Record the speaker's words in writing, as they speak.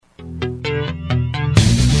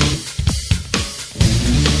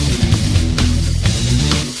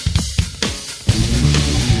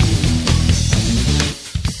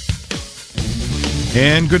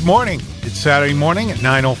And good morning. It's Saturday morning at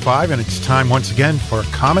 9:05, and it's time once again for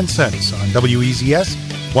Common Sense on WEZS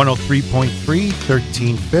 103.3,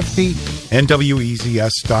 1350, and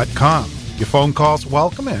WEZS.com. Your phone calls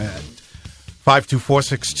welcome at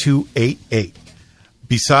 524-6288.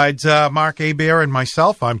 Besides Mark Hebert and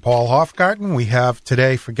myself, I'm Paul Hofgarten. We have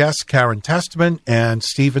today for guests Karen Testament and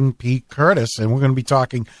Stephen P. Curtis, and we're going to be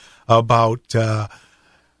talking about...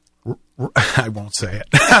 I won't say it.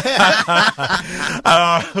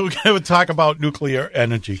 We're going to talk about nuclear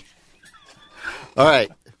energy. All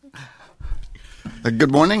right.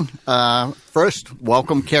 Good morning. First,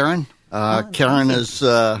 welcome, Karen. Karen is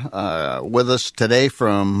with us today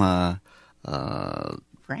from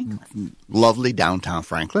Franklin. Lovely downtown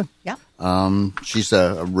Franklin. Yeah. She's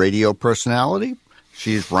a radio personality.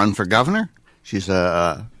 She's run for governor. She's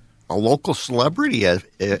a local celebrity,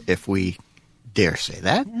 if we dare say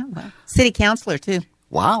that. Yeah, well, city councilor, too.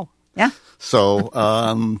 Wow. Yeah. So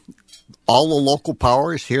all the local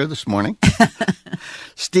power is here this morning.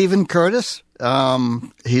 Stephen Curtis,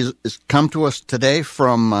 he's come to us today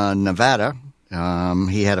from Nevada.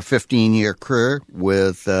 He had a 15-year career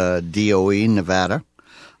with DOE Nevada.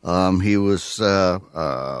 He was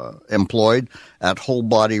employed at Whole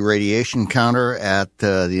Body Radiation Counter at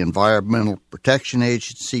the Environmental Protection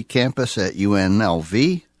Agency campus at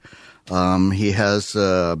UNLV. He has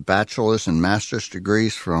bachelor's and master's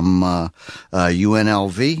degrees from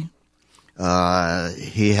UNLV.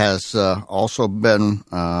 He has also been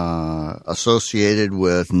associated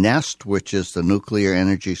with NEST, which is the Nuclear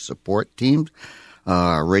Energy Support Team,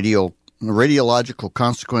 Radiological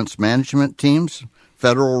Consequence Management Teams,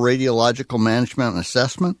 Federal Radiological Management and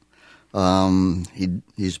Assessment.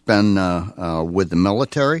 He's been with the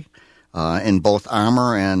military in both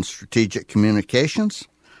armor and strategic communications.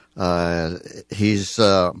 He's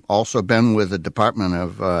also been with the Department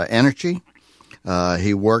of Energy.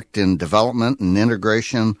 He worked in development and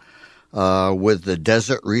integration with the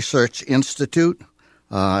Desert Research Institute.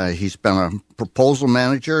 He's been a proposal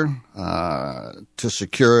manager to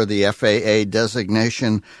secure the FAA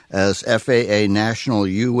designation as FAA National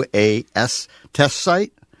UAS Test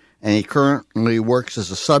Site. And he currently works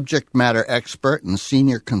as a subject matter expert and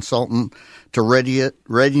senior consultant to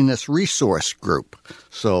Readiness Resource Group.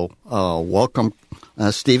 So welcome,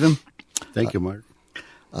 Stephen. Thank you, Mark.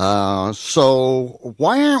 So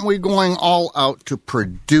why aren't we going all out to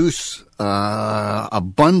produce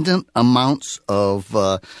abundant amounts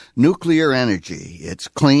of nuclear energy? It's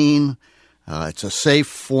clean. It's a safe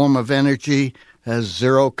form of energy, has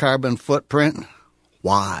zero carbon footprint.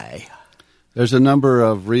 Why? There's a number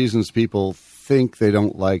of reasons people think they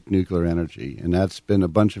don't like nuclear energy, and that's been a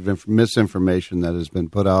bunch of misinformation that has been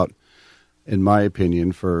put out, in my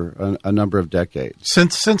opinion, for a number of decades.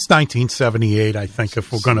 Since 1978, I think,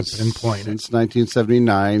 if we're going to pinpoint it. Since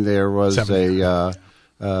 1979, there was a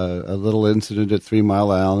little incident at 3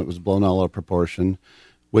 Mile Island that was blown all out of proportion,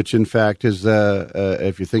 which, in fact, is,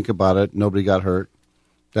 if you think about it, nobody got hurt.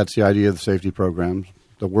 That's the idea of the safety programs.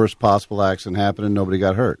 The worst possible accident happened and nobody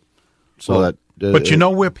got hurt. So but you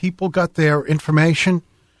know where people got their information?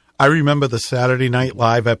 I remember the Saturday Night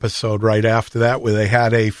Live episode right after that where they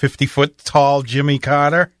had a 50-foot tall Jimmy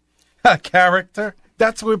Carter character.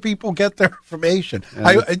 That's where people get their information.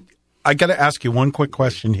 I got to ask you one quick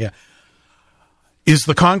question here. Is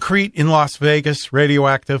the concrete in Las Vegas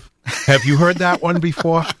radioactive? Have you heard that one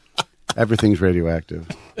before? Everything's radioactive.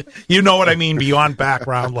 You know what I mean, beyond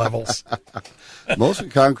background levels. Most of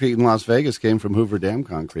the concrete in Las Vegas came from Hoover Dam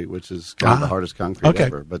concrete, which is kind of the hardest concrete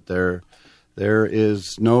ever. But there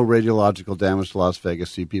is no radiological damage to Las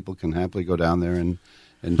Vegas, so people can happily go down there and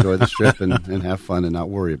enjoy the Strip and have fun and not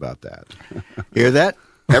worry about that. Hear that?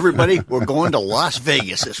 Everybody, we're going to Las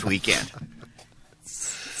Vegas this weekend.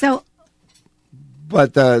 So,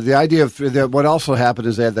 but the idea of what also happened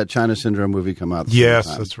is they had that China Syndrome movie come out.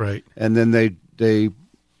 Yes, that's right. And then the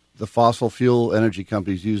fossil fuel energy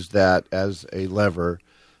companies used that as a lever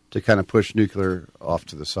to kind of push nuclear off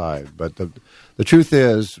to the side. But the truth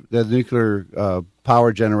is that nuclear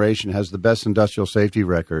power generation has the best industrial safety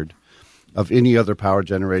record of any other power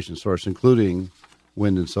generation source, including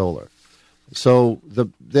wind and solar. So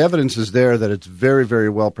the evidence is there that it's very, very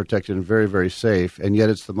well protected and very, very safe, and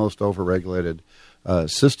yet it's the most overregulated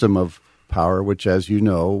system of power, which, as you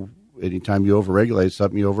know, anytime you overregulate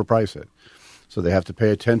something, you overprice it. So they have to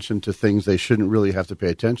pay attention to things they shouldn't really have to pay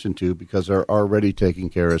attention to because they're already taking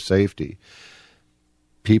care of safety.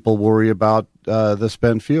 People worry about the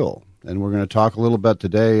spent fuel. And we're going to talk a little bit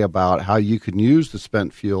today about how you can use the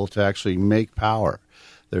spent fuel to actually make power.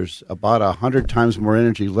 There's about 100 times more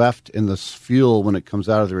energy left in this fuel when it comes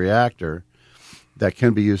out of the reactor that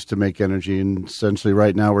can be used to make energy. And essentially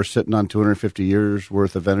right now we're sitting on 250 years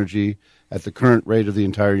worth of energy at the current rate of the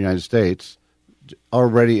entire United States,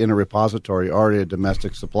 already in a repository, already a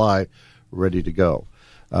domestic supply, ready to go.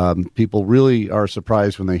 People really are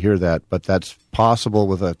surprised when they hear that, but that's possible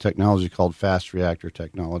with a technology called fast reactor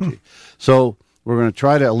technology. So we're going to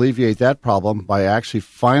try to alleviate that problem by actually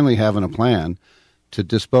finally having a plan to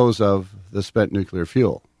dispose of the spent nuclear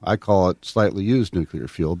fuel. I call it slightly used nuclear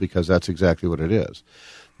fuel because that's exactly what it is.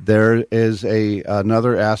 There is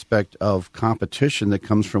another aspect of competition that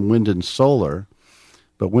comes from wind and solar,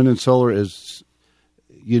 but wind and solar is,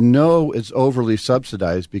 it's overly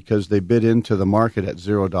subsidized because they bid into the market at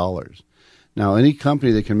 $0. Now, any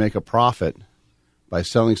company that can make a profit by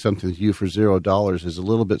selling something to you for $0 is a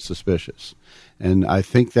little bit suspicious. And I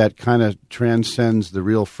think that kind of transcends the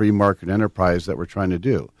real free market enterprise that we're trying to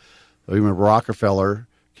do. So you remember Rockefeller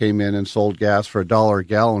came in and sold gas for $1 a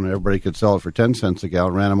gallon, and everybody could sell it for 10 cents a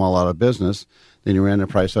gallon, ran them all out of business. Then he ran the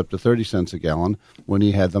price up to 30 cents a gallon when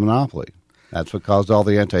he had the monopoly. That's what caused all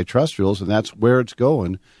the antitrust rules, and that's where it's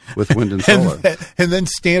going with wind and solar. And then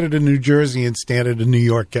Standard in New Jersey and Standard in New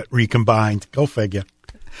York get recombined. Go figure.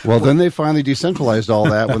 Well, then they finally decentralized all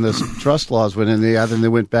that when the trust laws went in. Then they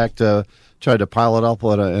went back to try to pile it up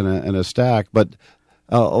in a stack. But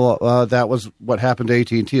that was what happened to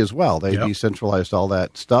AT&T as well. They decentralized all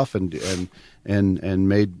that stuff and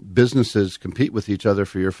made businesses compete with each other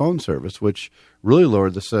for your phone service, which really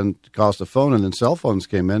lowered the cost of phone. And then cell phones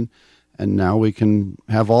came in, and now we can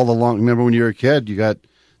have all the long. Remember when you were a kid, you got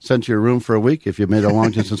sent to your room for a week if you made a long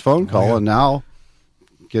distance phone call, and now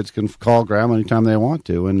kids can call grandma anytime they want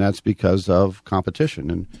to, and that's because of competition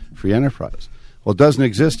and free enterprise. Well, it doesn't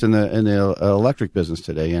exist in the electric business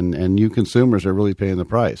today, and you consumers are really paying the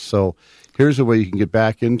price. So here's a way you can get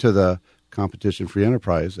back into the competition-free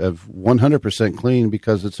enterprise of 100% clean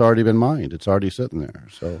because it's already been mined. It's already sitting there.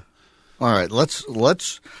 So, all right, let's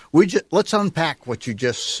unpack what you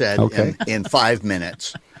just said in 5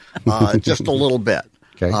 minutes, just a little bit.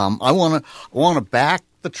 Okay. I want to back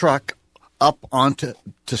the truck up onto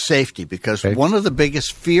safety because one of the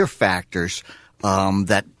biggest fear factors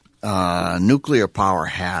that nuclear power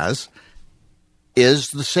has is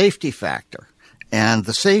the safety factor, and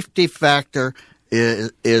the safety factor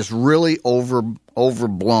is really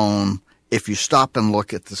overblown if you stop and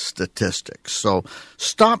look at the statistics. So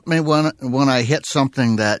stop me when I hit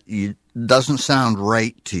something that doesn't sound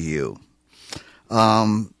right to you.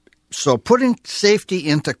 So putting safety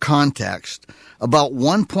into context, about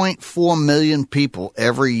 1.4 million people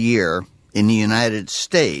every year in the United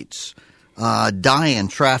States die in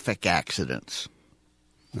traffic accidents.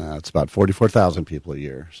 It's about 44,000 people a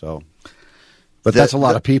year. So, but that's a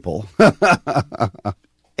lot of people.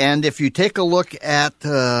 And if you take a look at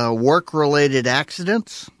work-related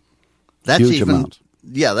accidents, that's huge amount.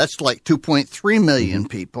 Yeah, that's like 2.3 million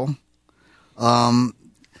people.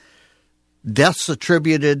 Deaths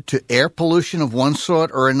attributed to air pollution of one sort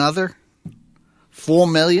or another, 4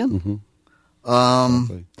 million.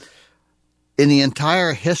 Exactly. In the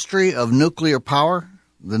entire history of nuclear power,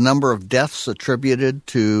 the number of deaths attributed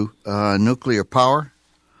to nuclear power,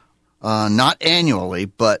 not annually,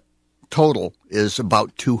 but total, is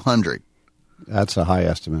about 200. That's a high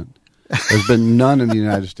estimate. There's been none in the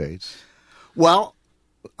United States. Well,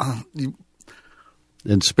 in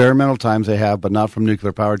experimental times they have, but not from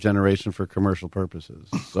nuclear power generation for commercial purposes.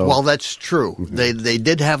 So, well, that's true. They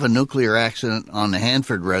did have a nuclear accident on the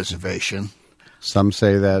Hanford Reservation. Some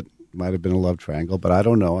say that might have been a love triangle, but I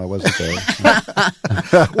don't know. I wasn't there.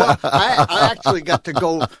 Well, I actually got to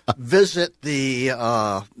go visit the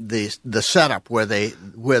setup where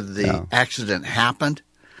the accident happened.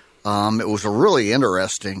 It was a really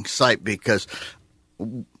interesting site because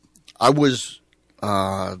I was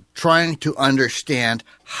trying to understand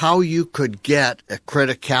how you could get a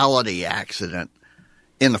criticality accident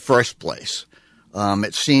in the first place.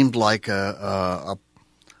 It seemed like a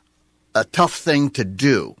tough thing to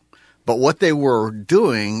do. But what they were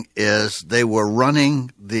doing is they were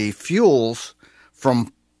running the fuels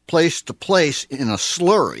from place to place in a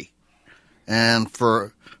slurry. And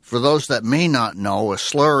for those that may not know, a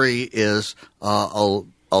slurry is a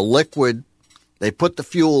liquid. They put the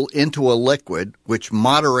fuel into a liquid, which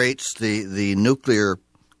moderates the nuclear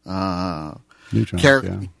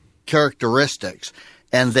characteristics.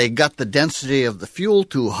 And they got the density of the fuel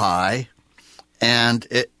too high, and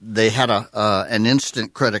they had an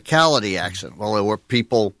instant criticality accident. Well, there were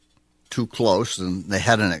people too close, and they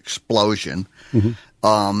had an explosion. Mm-hmm.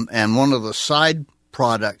 And one of the side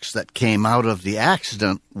products that came out of the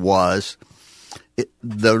accident was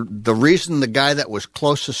the reason the guy that was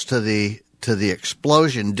closest to the to the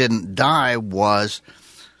explosion didn't die was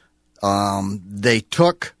they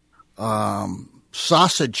took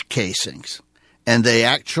sausage casings and they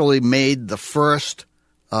actually made the first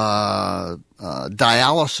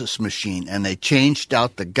dialysis machine, and they changed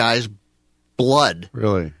out the guy's blood.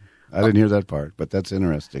 Really? I didn't hear that part, but that's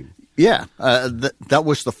interesting. Yeah, that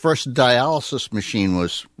was the first dialysis machine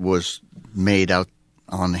was made out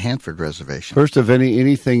on the Hanford Reservation. First of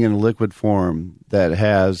anything in liquid form that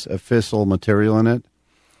has a fissile material in it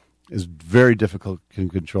is very difficult to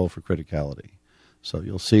control for criticality. So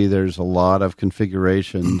you'll see there's a lot of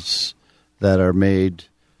configurations that are made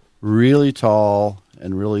really tall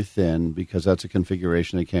and really thin because that's a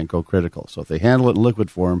configuration that can't go critical. So if they handle it in liquid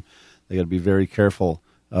form, they got to be very careful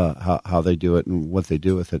how they do it and what they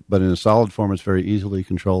do with it. But in a solid form, it's very easily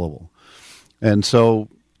controllable. And so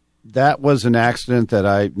that was an accident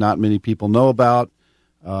that not many people know about.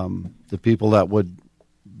 The people that would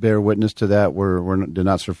bear witness to that did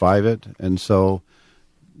not survive it, and so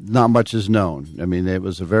not much is known. I mean, it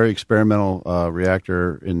was a very experimental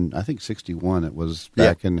reactor in, I think, 1961. It was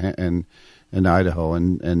back in Idaho,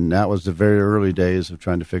 and that was the very early days of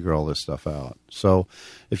trying to figure all this stuff out. So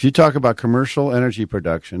if you talk about commercial energy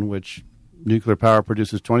production, which nuclear power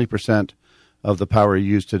produces 20% of the power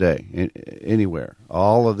used today anywhere.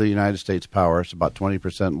 All of the United States power is about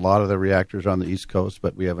 20%. A lot of the reactors are on the East Coast,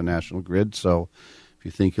 but we have a national grid. So if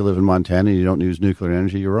you think you live in Montana and you don't use nuclear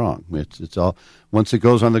energy, you're wrong. It's all, once it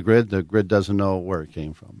goes on the grid doesn't know where it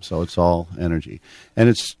came from. So it's all energy. And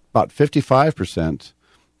it's about 55%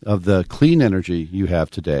 of the clean energy you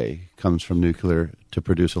have today comes from nuclear to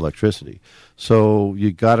produce electricity. So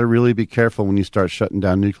you got to really be careful when you start shutting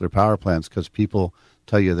down nuclear power plants because people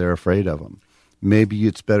tell you they're afraid of them. Maybe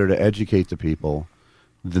it's better to educate the people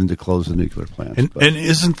than to close the nuclear plants. And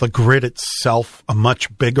isn't the grid itself a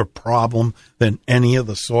much bigger problem than any of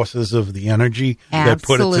the sources of the energy that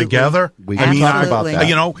put it together? We can talk about that.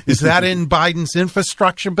 You know, is that in Biden's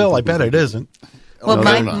infrastructure bill? I bet it isn't. Well,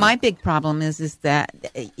 my big problem is that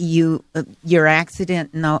your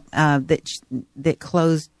accident that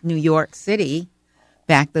closed New York City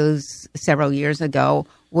back those several years ago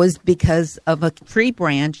was because of a tree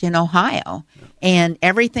branch in Ohio, and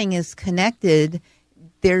everything is connected.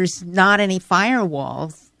 There's not any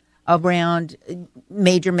firewalls around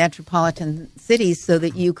major metropolitan cities so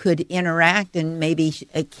that you could interact and maybe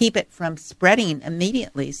keep it from spreading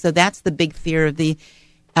immediately. So that's the big fear of the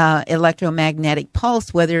electromagnetic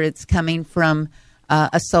pulse, whether it's coming from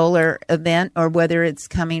a solar event or whether it's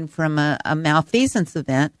coming from a malfeasance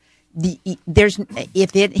event.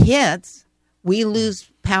 If it hits, we lose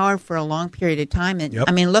power for a long period of time. And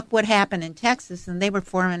I mean, look what happened in Texas, and they were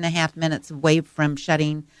 4.5 minutes away from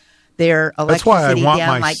shutting their electricity down. That's why I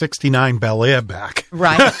want my 69 Bel Air back.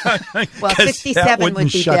 Right. Well, 67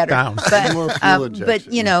 would be better. Down.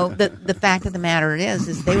 But you know, the fact of the matter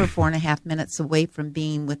is they were 4.5 minutes away from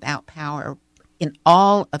being without power in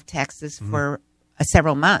all of Texas for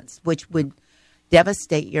several months, which would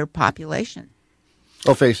devastate your population.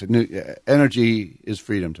 Well, face it, energy is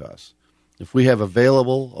freedom to us. If we have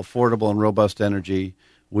available, affordable, and robust energy,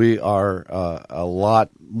 we are a lot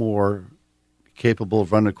more capable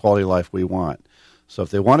of running the quality of life we want. So if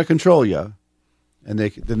they want to control you, and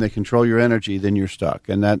then they control your energy, then you're stuck.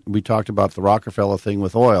 And that we talked about the Rockefeller thing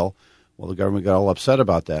with oil. Well, the government got all upset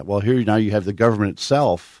about that. Well, here now you have the government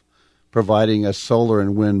itself providing a solar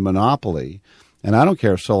and wind monopoly. And I don't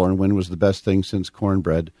care if solar and wind was the best thing since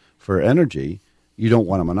cornbread for energy. You don't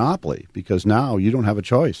want a monopoly because now you don't have a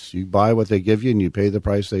choice. You buy what they give you and you pay the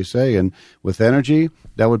price they say. And with energy,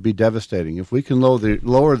 that would be devastating. If we can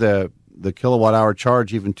lower the kilowatt hour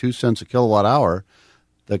charge even 2 cents a kilowatt hour,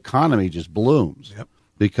 the economy just blooms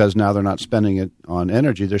because now they're not spending it on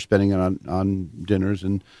energy. They're spending it on dinners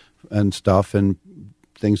and stuff and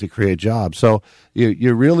things that create jobs. So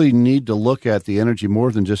you really need to look at the energy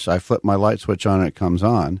more than just I flip my light switch on and it comes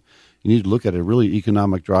on. You need to look at a really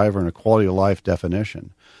economic driver and a quality of life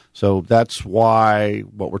definition. So that's why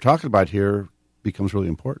what we're talking about here becomes really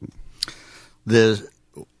important. The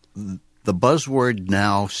buzzword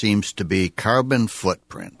now seems to be carbon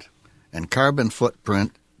footprint. And carbon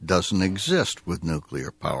footprint doesn't exist with nuclear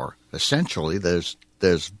power. Essentially, there's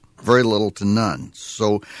very little to none.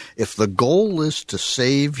 So if the goal is to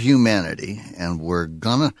save humanity, and we're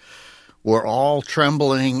all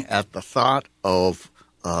trembling at the thought of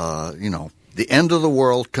the end of the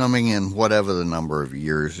world coming in whatever the number of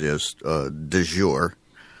years is de jour.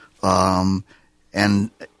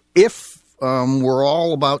 And if we're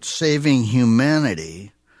all about saving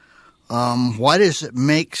humanity, why does it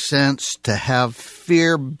make sense to have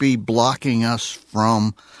fear be blocking us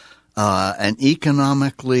from an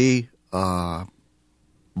economically viable,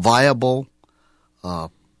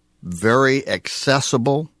 very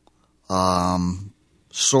accessible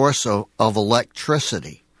source of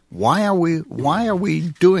electricity. Why are we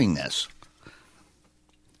doing this?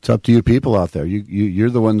 It's up to you people out there. You're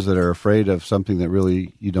the ones that are afraid of something that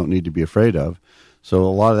really you don't need to be afraid of. So a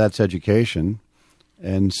lot of that's education.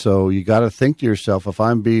 And so you got to think to yourself,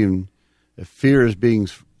 if fear is being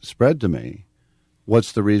spread to me,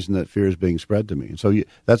 what's the reason that fear is being spread to me? And so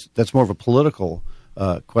that's more of a political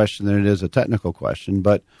question than it is a technical question.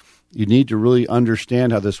 But you need to really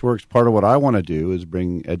understand how this works. Part of what I want to do is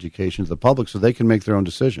bring education to the public so they can make their own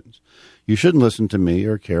decisions. You shouldn't listen to me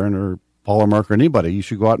or Karen or Paul or Mark or anybody. You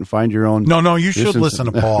should go out and find your own. No, you should listen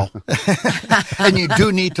to Paul. And you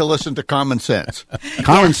do need to listen to common sense.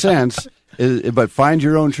 Common sense, but find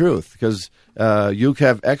your own truth, because you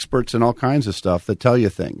have experts in all kinds of stuff that tell you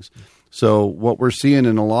things. So what we're seeing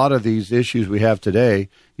in a lot of these issues we have today,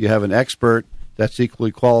 you have an expert that's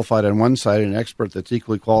equally qualified on one side and an expert that's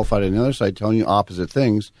equally qualified on the other side telling you opposite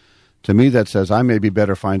things. To me, that says I may be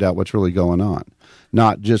better find out what's really going on,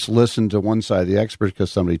 not just listen to one side of the experts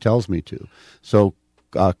because somebody tells me to. So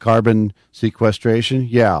carbon sequestration,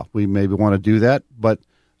 yeah, we maybe want to do that, but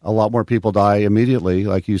a lot more people die immediately,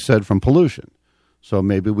 like you said, from pollution. So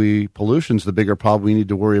maybe pollution's the bigger problem we need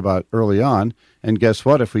to worry about early on. And guess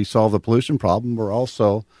what? If we solve the pollution problem, we're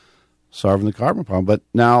also solving the carbon problem. But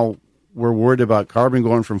now we're worried about carbon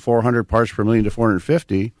going from 400 parts per million to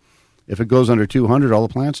 450. If it goes under 200, all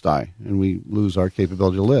the plants die, and we lose our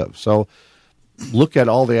capability to live. So look at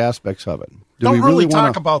all the aspects of it. Don't really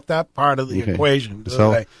talk about that part of the equation, do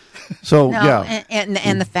they? So no, yeah.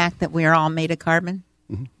 And the fact that we're all made of carbon.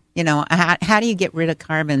 Mm-hmm. You know, how do you get rid of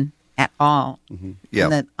carbon at all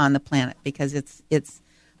on the planet? Because it's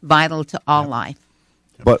vital to all life.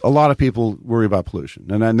 But a lot of people worry about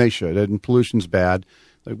pollution, and they should. And pollution's bad.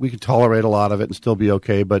 We can tolerate a lot of it and still be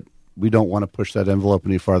okay, but we don't want to push that envelope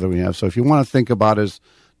any farther than we have. So if you want to think about it as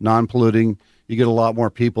non-polluting, you get a lot more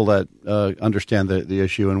people that understand the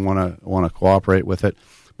issue and want to cooperate with it.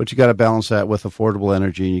 But you got to balance that with affordable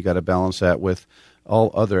energy, and you got to balance that with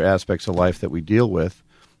all other aspects of life that we deal with.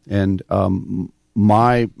 And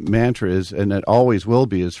my mantra is, and it always will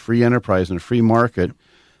be, is free enterprise and a free market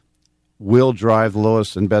will drive the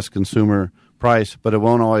lowest and best consumer price, but it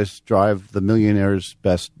won't always drive the millionaire's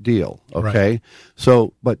best deal. Okay, right.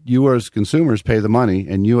 So, but you as consumers pay the money,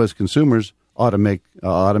 and you as consumers ought to make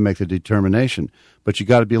the determination. But you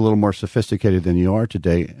got to be a little more sophisticated than you are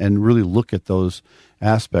today, and really look at those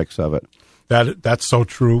aspects of it. That's so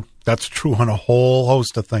true. That's true on a whole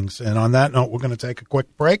host of things. And on that note, we're going to take a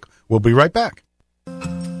quick break. We'll be right back.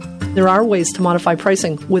 There are ways to modify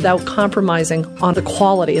pricing without compromising on the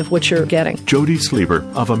quality of what you're getting. Jody Sleeper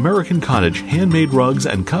of American Cottage Handmade Rugs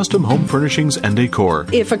and Custom Home Furnishings and Decor.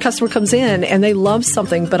 If a customer comes in and they love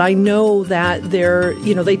something, but I know that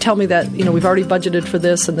they tell me that, we've already budgeted for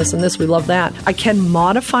this and this and this, we love that. I can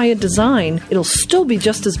modify a design. It'll still be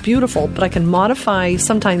just as beautiful, but I can modify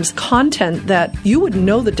sometimes content that you wouldn't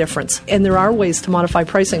know the difference. And there are ways to modify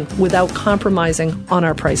pricing without compromising on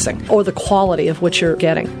our pricing or the quality of what you're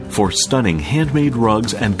getting. For stunning handmade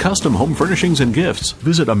rugs and custom home furnishings and gifts,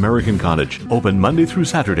 visit American Cottage, open Monday through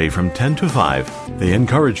Saturday from 10 to 5. They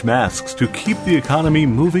encourage masks to keep the economy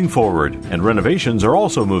moving forward, and renovations are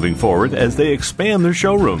also moving forward as they expand their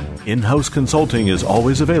showroom. In-house consulting is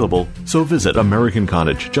always available, so visit American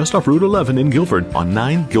Cottage just off Route 11 in Guilford on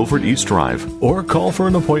 9 Guilford East Drive, or call for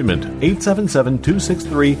an appointment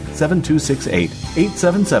 877-263-7268,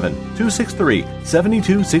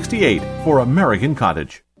 877-263-7268 for American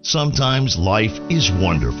Cottage. Sometimes life is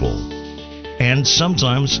wonderful, and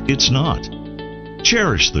sometimes it's not.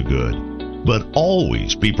 Cherish the good, but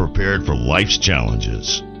always be prepared for life's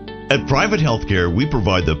challenges. At Private Healthcare, we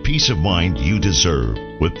provide the peace of mind you deserve.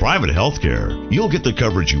 With Private Healthcare, you'll get the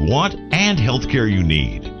coverage you want and healthcare you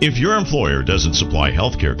need. If your employer doesn't supply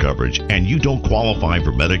healthcare coverage and you don't qualify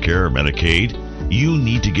for Medicare or Medicaid, you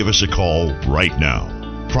need to give us a call right now.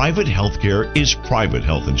 Private healthcare is private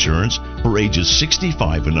health insurance for ages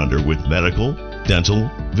 65 and under with medical, dental,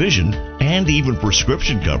 vision, and even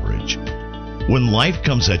prescription coverage. When life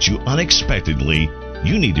comes at you unexpectedly,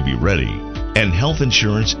 you need to be ready, and health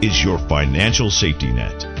insurance is your financial safety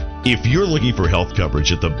net. If you're looking for health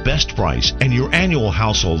coverage at the best price and your annual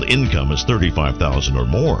household income is $35,000 or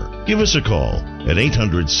more, give us a call at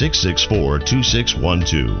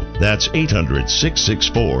 800-664-2612. That's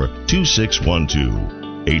 800-664-2612.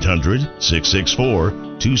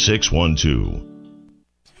 800-664-2612.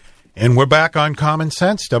 And we're back on Common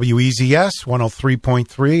Sense, WEZS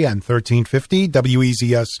 103.3 and 1350,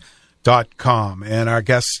 WEZS.com. And our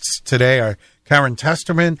guests today are Karen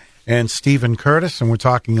Testerman and Stephen Curtis, and we're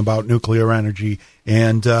talking about nuclear energy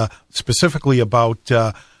and specifically about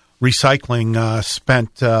recycling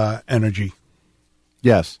spent energy.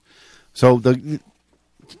 Yes. So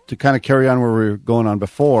to kind of carry on where we were going on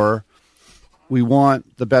before, we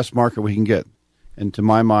want the best market we can get. And to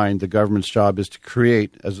my mind, the government's job is to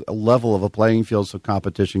create as a level of a playing field so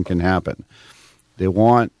competition can happen. They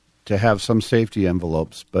want to have some safety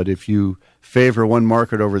envelopes, but if you favor one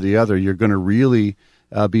market over the other, you're going to really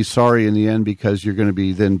be sorry in the end, because you're going to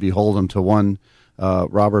be then beholden to one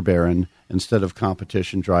robber baron instead of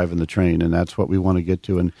competition driving the train, and that's what we want to get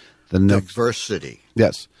to. And the next diversity.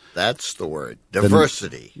 Yes, that's the word.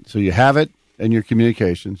 Diversity. So you have it in your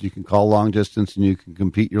communications. You can call long distance, and you can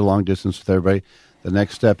compete your long distance with everybody. The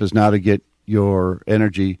next step is now to get your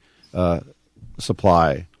energy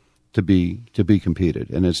supply to be competed,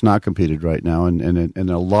 and it's not competed right now. And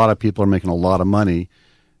a lot of people are making a lot of money,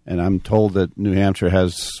 and I'm told that New Hampshire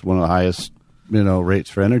has one of the highest rates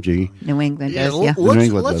for energy. New England does, yeah.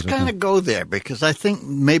 Let's kind of go there, because I think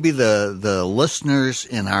maybe the listeners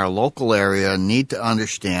in our local area need to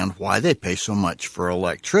understand why they pay so much for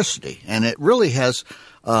electricity. And it really has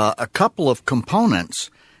a couple of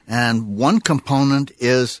components. And one component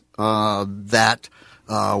is that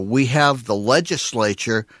we have the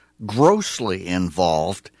legislature grossly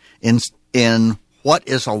involved in what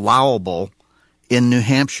is allowable in New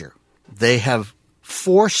Hampshire. They have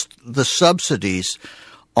forced the subsidies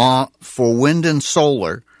for wind and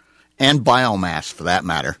solar, and biomass for that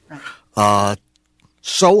matter,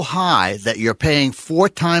 so high that you're paying 4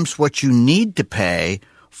 times what you need to pay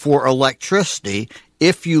for electricity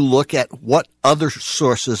if you look at what other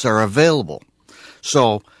sources are available.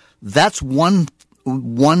 So that's one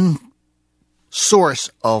source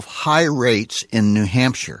of high rates in New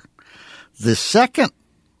Hampshire. The second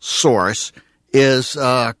source is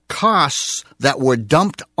costs that were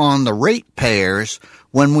dumped on the ratepayers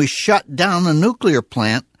when we shut down a nuclear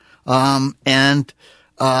plant, and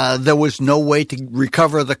there was no way to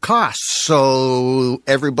recover the costs. So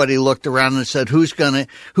everybody looked around and said, "Who's gonna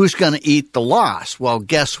eat the loss?" Well,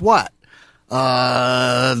 guess what? There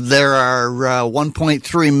are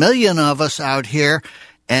 1.3 million of us out here,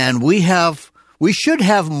 and we should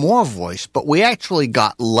have more voice, but we actually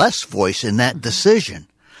got less voice in that decision.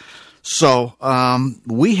 So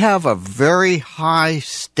we have a very high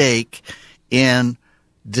stake in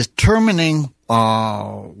determining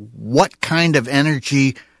what kind of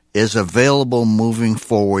energy is available moving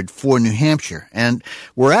forward for New Hampshire. And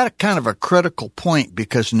we're at a kind of a critical point,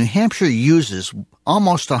 because New Hampshire uses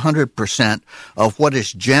almost 100% of what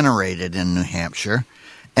is generated in New Hampshire,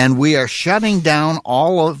 and we are shutting down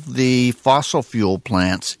all of the fossil fuel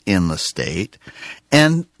plants in the state.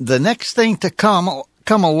 And the next thing to come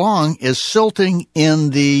along is silting in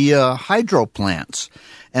the hydro plants.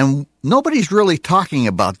 And nobody's really talking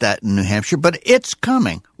about that in New Hampshire, but it's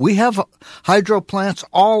coming. We have hydro plants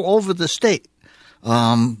all over the state.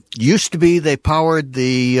 Used to be they powered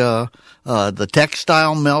the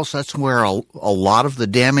textile mills. That's where a lot of the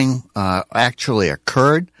damming actually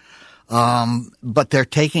occurred. But they're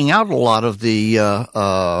taking out a lot of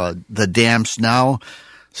the dams now,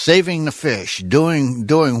 saving the fish,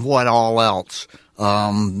 doing what all else.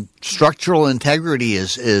 Structural integrity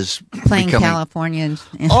is playing becoming, California.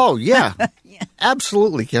 Oh yeah, yeah.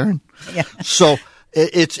 Absolutely, Karen. Yeah. So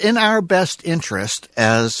it's in our best interest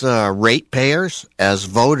as ratepayers, as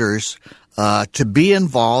voters, to be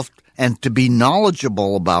involved and to be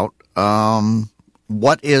knowledgeable about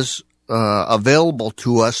what is available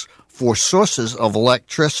to us for sources of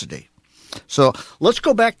electricity. So let's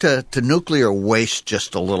go back to nuclear waste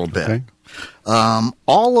just a little bit. Okay.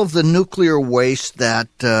 All of the nuclear waste that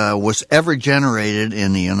was ever generated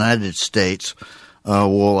in the United States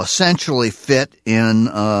will essentially fit in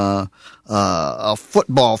a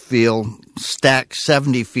football field stacked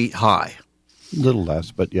 70 feet high. A little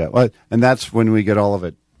less, but yeah. Well, and that's when we get all of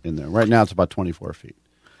it in there. Right now it's about 24 feet.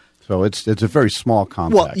 So it's a very small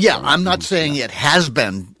compact. Well, yeah, I'm not saying it has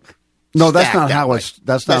been. No, that's not how it's.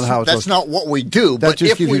 That's not what we do. But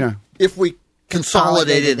if we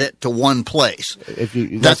consolidated it to one place,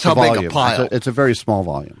 that's how big a pile. It's a very small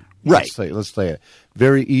volume. Right. Let's say it.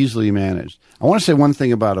 Very easily managed. I want to say one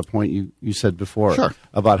thing about a point you said before. Sure.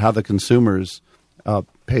 About how the consumers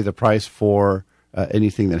pay the price for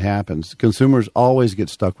anything that happens. Consumers always get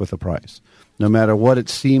stuck with the price, no matter what it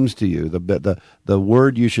seems to you. The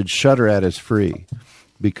word you should shudder at is free,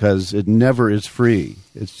 because it never is free.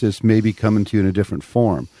 It's just maybe coming to you in a different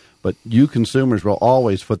form. But you consumers will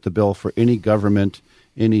always foot the bill for any government,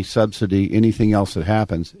 any subsidy, anything else that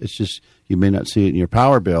happens. It's just you may not see it in your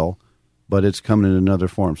power bill, but it's coming in another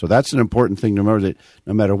form. So that's an important thing to remember, that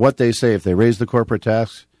no matter what they say, if they raise the corporate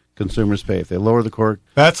tax, consumers pay. If they lower the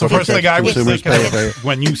that's the first thing I was consumers thinking pay. of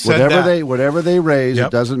when you said whatever they raise,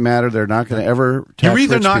 it doesn't matter. They're not going to ever tax You're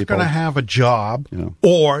either rich not people. going to have a job,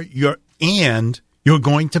 or you're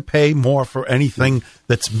going to pay more for anything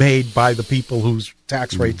that's made by the people whose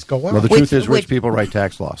tax rates go up. Well, the truth is, rich people write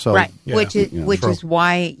tax law. So, right, which is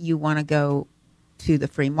why you want to go to the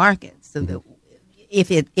free market, so that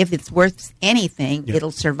if it's worth anything,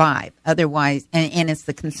 it'll survive. Otherwise, and it's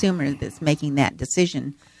the consumer that's making that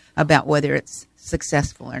decision about whether it's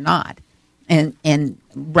successful or not. And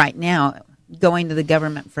right now, going to the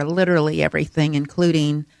government for literally everything,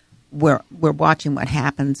 including we're watching what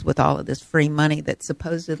happens with all of this free money that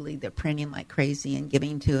supposedly they're printing like crazy and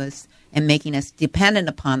giving to us and making us dependent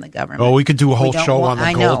upon the government. Oh, we could do a whole show on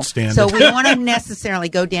the gold standard. So we don't want to necessarily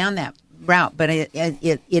go down that route, but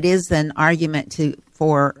it is an argument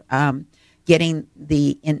for getting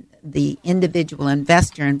the individual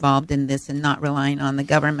investor involved in this and not relying on the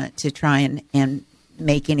government to try and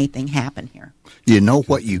make anything happen here. You know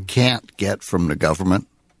what you can't get from the government?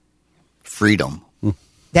 Freedom.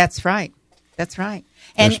 That's right. That's right.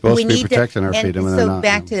 And supposed to be protecting our freedom, and they're not. So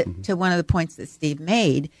back to one of the points that Steve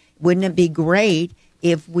made, wouldn't it be great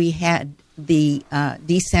if we had the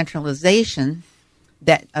decentralization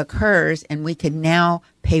that occurs and we could now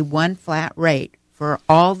pay one flat rate for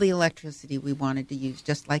all the electricity we wanted to use,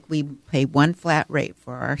 just like we pay one flat rate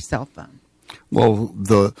for our cell phone? Well,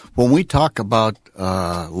 when we talk about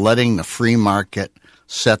letting the free market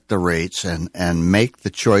set the rates and make the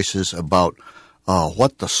choices about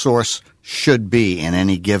what the source should be in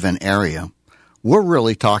any given area, we're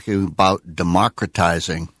really talking about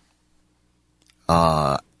democratizing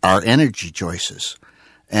our energy choices.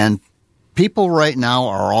 And people right now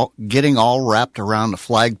are getting all wrapped around the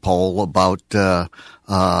flagpole about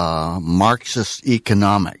Marxist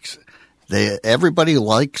economics. Everybody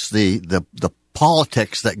likes the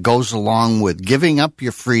politics that goes along with giving up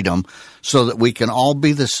your freedom so that we can all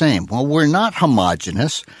be the same. Well, we're not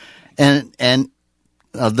homogenous, and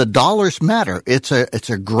the dollars matter. It's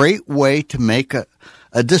a great way to make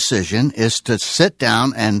a decision, is to sit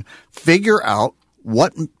down and figure out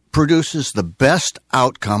what produces the best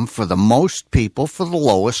outcome for the most people for the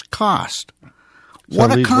lowest cost.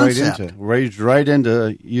 What a concept. Leads right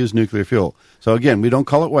into used nuclear fuel. So again, we don't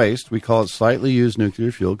call it waste. We call it slightly used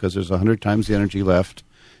nuclear fuel because there's 100 times the energy left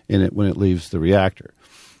in it when it leaves the reactor.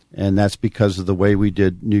 And that's because of the way we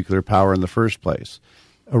did nuclear power in the first place.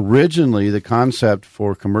 Originally, the concept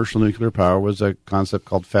for commercial nuclear power was a concept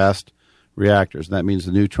called fast reactors. And that means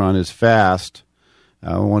the neutron is fast.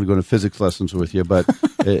 I don't want to go into physics lessons with you, but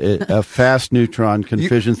a fast neutron can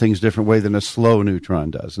fission things a different way than a slow neutron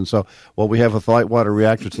does. And so what we have with light water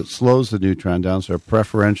reactors, it slows the neutron down, so it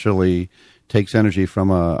preferentially takes energy from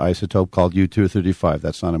an isotope called U-235.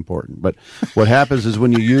 That's not important. But what happens is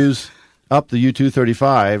when you use up the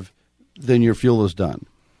U-235, then your fuel is done.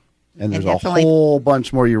 And there's a whole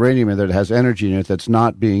bunch more uranium in there that has energy in it that's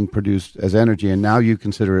not being produced as energy, and now you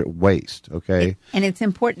consider it waste, okay? And it's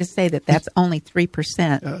important to say that that's only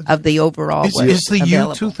 3% of the overall waste. Is the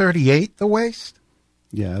U-238 the waste?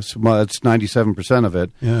 Yes, well, it's 97% of it.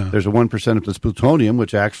 Yeah. There's a 1% of this plutonium,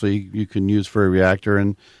 which actually you can use for a reactor,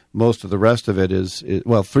 and most of the rest of it is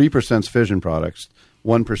 3% is fission products.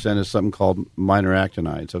 1% is something called minor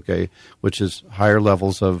actinides, okay, which is higher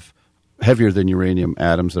levels of heavier than uranium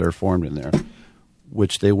atoms that are formed in there,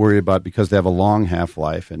 which they worry about because they have a long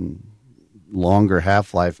half-life, and longer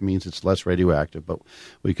half-life means it's less radioactive, but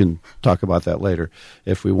we can talk about that later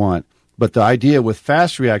if we want. But the idea with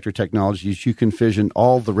fast reactor technology is you can fission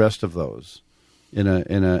all the rest of those in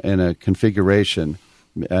a configuration.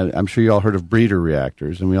 I'm sure you all heard of breeder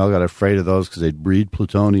reactors, and we all got afraid of those because they'd breed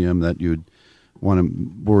plutonium that you'd want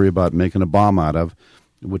to worry about making a bomb out of,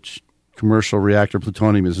 which commercial reactor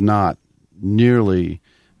plutonium is not nearly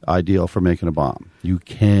ideal for making a bomb. You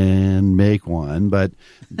can make one, but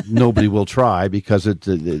nobody will try because look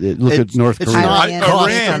at North Korea.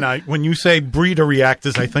 Iran. When you say breeder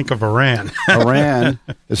reactors, I think of Iran. Iran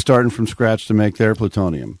is starting from scratch to make their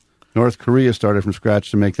plutonium. North Korea started from scratch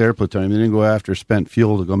to make their plutonium. They didn't go after spent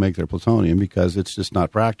fuel to go make their plutonium because it's just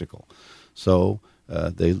not practical. So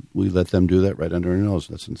we let them do that right under our nose.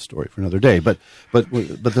 That's a story for another day. But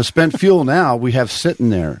the spent fuel now we have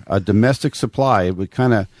sitting there, a domestic supply. It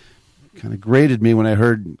kind of grated me when I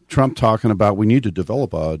heard Trump talking about we need to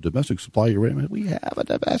develop a domestic supply of uranium. We have a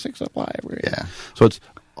domestic supply of uranium. Yeah. So it's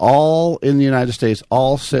all in the United States,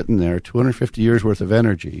 all sitting there, 250 years worth of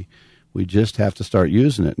energy. We just have to start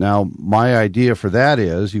using it. Now, my idea for that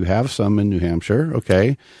is you have some in New Hampshire,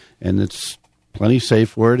 okay, and it's plenty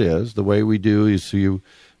safe where it is. The way we do is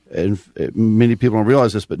and many people don't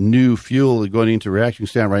realize this, but new fuel going into a reactor you can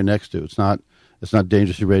stand right next to. It's not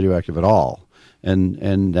dangerously radioactive at all.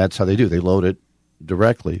 And that's how they do. They load it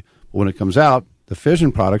directly. But when it comes out, the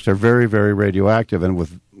fission products are very, very radioactive and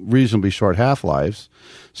with reasonably short half-lives.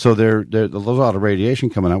 So there's a lot of radiation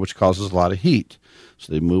coming out, which causes a lot of heat.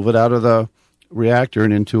 So they move it out of the reactor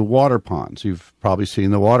and into water ponds. You've probably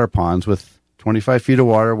seen the water ponds with 25 feet of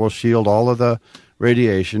water will shield all of the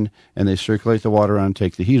radiation, and they circulate the water around and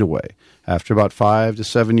take the heat away. After about 5 to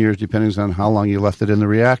 7 years, depending on how long you left it in the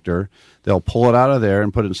reactor, they'll pull it out of there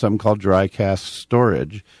and put it in something called dry cask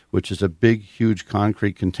storage, which is a big, huge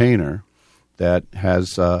concrete container that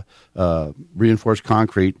has reinforced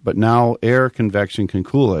concrete, but now air convection can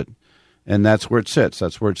cool it, and that's where it sits.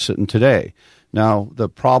 That's where it's sitting today. Now, the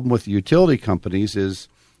problem with the utility companies is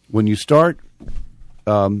when you start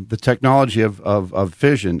the technology of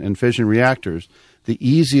fission and fission reactors, the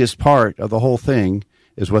easiest part of the whole thing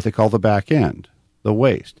is what they call the back end, the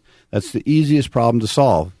waste. That's the easiest problem to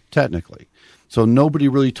solve, technically. So nobody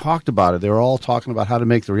really talked about it. They were all talking about how to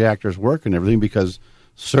make the reactors work and everything because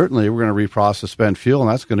certainly we're going to reprocess spent fuel,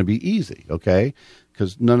 and that's going to be easy, okay?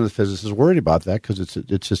 Because none of the physicists are worried about that because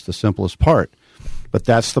it's just the simplest part. But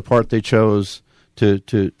that's the part they chose to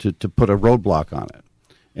put a roadblock on it.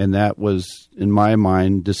 And that was, in my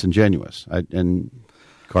mind, disingenuous. And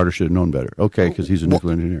Carter should have known better. Okay, because he's a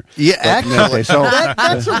nuclear engineer. Yeah, actually, okay, so,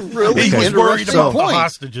 that's a really He was worried about the point.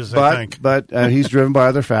 hostages, I think. But he's driven by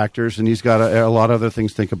other factors, and he's got a lot of other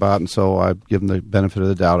things to think about, and so I give him the benefit of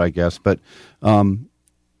the doubt, I guess. But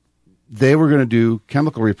they were going to do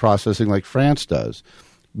chemical reprocessing like France does,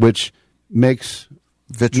 which makes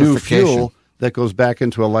new fuel that goes back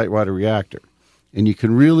into a light water reactor. And you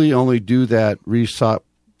can really only do that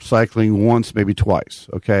recycling once, maybe twice,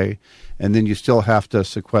 okay? And then you still have to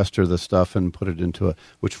sequester the stuff and put it into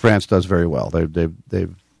which France does very well.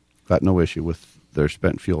 They've got no issue with their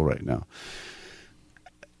spent fuel right now.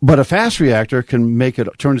 But a fast reactor can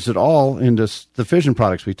turns it all into the fission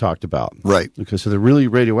products we talked about. Right. Okay, so they're really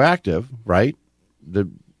radioactive, right?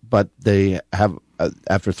 But they have,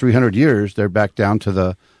 after 300 years, they're back down to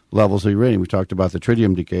the levels of uranium. We talked about the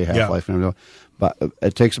tritium decay half-life. Yeah. But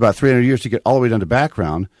it takes about 300 years to get all the way down to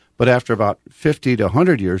background. But after about 50 to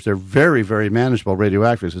 100 years, they're very, very manageable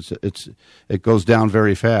radioactives. It goes down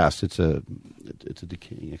very fast. It's a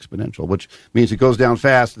decaying exponential, which means it goes down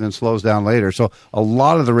fast and then slows down later. So a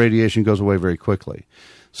lot of the radiation goes away very quickly.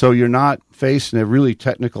 So you're not facing a really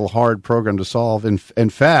technical, hard program to solve. In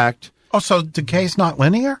fact... Oh, so decay's not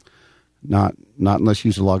linear? Not unless you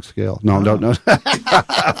use a log scale. No.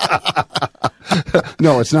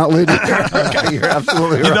 No, it's not linear. You're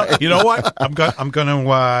absolutely right. You know what? I'm going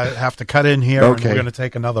to have to cut in here, and we're going to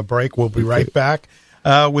take another break. We'll be right back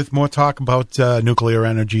with more talk about nuclear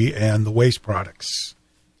energy and the waste products.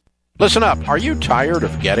 Listen up. Are you tired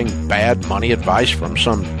of getting bad money advice from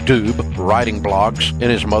some doob writing blogs in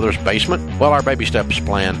his mother's basement? Well, our Baby Steps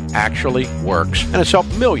plan actually works, and it's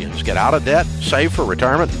helped millions get out of debt, save for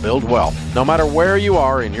retirement, and build wealth. No matter where you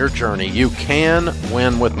are in your journey, you can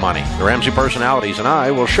win with money. The Ramsey Personalities and I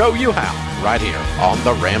will show you how right here on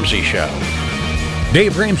The Ramsey Show.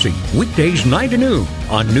 Dave Ramsey, weekdays 9 to noon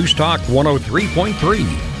on News Talk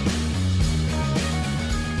 103.3.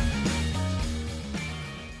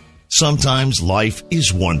 Sometimes life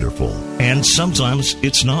is wonderful, and sometimes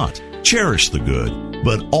it's not. Cherish the good,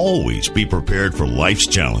 but always be prepared for life's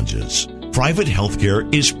challenges. Private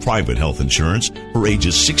healthcare is private health insurance for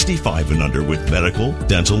ages 65 and under with medical,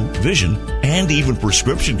 dental, vision, and even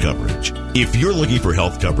prescription coverage. If you're looking for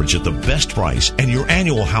health coverage at the best price and your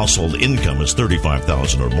annual household income is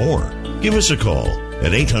 $35,000 or more, give us a call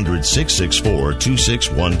at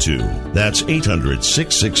 800-664-2612. That's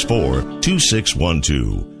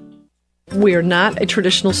 800-664-2612. We are not a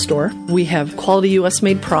traditional store. We have quality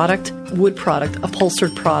U.S.-made product, wood product,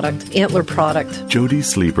 upholstered product, antler product. Jody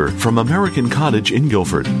Sleeper from American Cottage in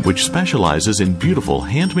Guilford, which specializes in beautiful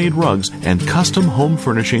handmade rugs and custom home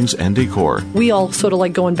furnishings and decor. We all sort of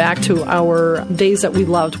like going back to our days that we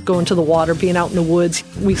loved, going to the water, being out in the woods.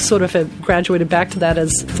 We sort of have graduated back to that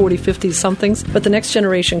as 40, 50 somethings. But the next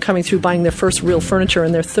generation coming through buying their first real furniture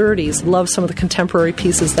in their 30s love some of the contemporary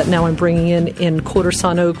pieces that now I'm bringing in quarter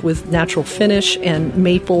sawn oak with natural natural finish and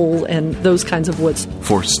maple and those kinds of woods.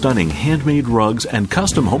 For stunning handmade rugs and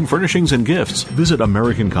custom home furnishings and gifts, visit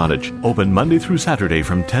American Cottage. Open Monday through Saturday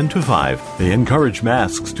from 10 to 5. They encourage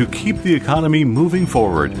masks to keep the economy moving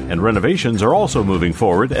forward, and renovations are also moving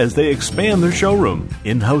forward as they expand their showroom.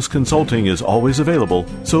 In-house consulting is always available,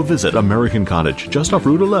 so visit American Cottage just off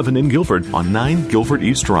Route 11 in Guilford on 9 Guilford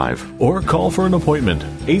East Drive, or call for an appointment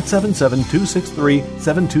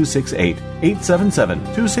 877-263-7268,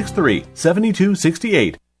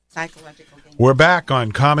 877-263-7268. We're back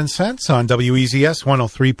on Common Sense on WEZS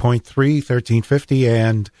 103.3, 1350,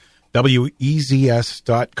 and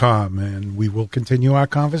WEZS.com, and we will continue our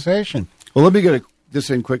conversation. Well, let me get this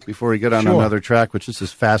in quick before we get on another track, which this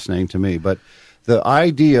is fascinating to me. But the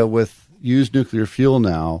idea with used nuclear fuel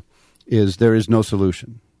now is there is no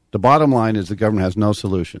solution. The bottom line is the government has no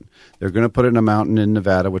solution. They're going to put it in a mountain in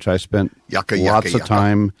Nevada, which I spent lots of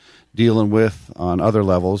time dealing with on other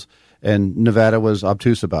levels, and Nevada was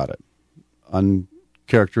obtuse about it.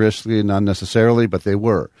 Uncharacteristically and unnecessarily, but they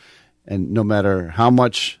were. And no matter how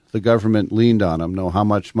much the government leaned on them, how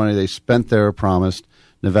much money they spent there or promised,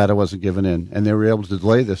 Nevada wasn't giving in. And they were able to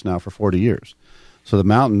delay this now for 40 years. So the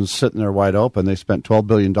mountain's sitting there wide open. They spent $12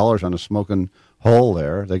 billion on a smoking hole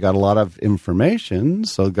there. They got a lot of information,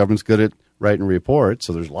 so the government's good at writing reports,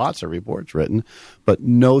 so there's lots of reports written, but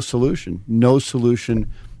no solution. No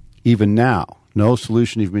solution even now. No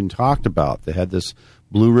solution even being talked about. They had this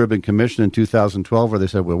Blue Ribbon Commission in 2012 where they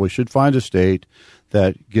said, well, we should find a state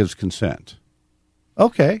that gives consent.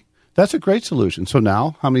 Okay, that's a great solution. So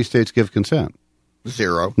now, how many states give consent?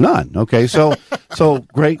 0. None. Okay, so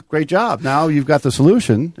great job. Now you've got the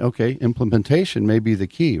solution. Okay, implementation may be the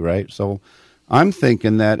key, right? So I'm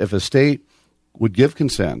thinking that if a state would give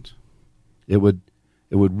consent, it would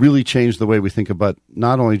really change the way we think about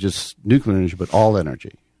not only just nuclear energy, but all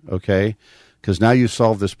energy, okay? Because now you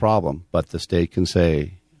solve this problem, but the state can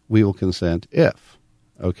say, we will consent if,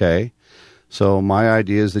 okay? So my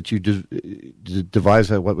idea is that you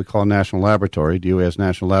devise what we call a national laboratory. DOE has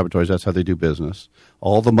national laboratories. That's how they do business.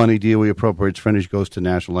 All the money DOE appropriates for energy goes to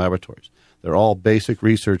national laboratories. They're all basic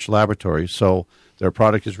research laboratories, so their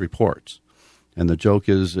product is reports. And the joke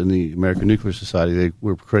is, in the American Nuclear Society,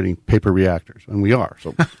 we're creating paper reactors, and we are.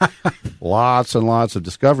 So lots and lots of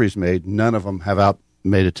discoveries made. None of them have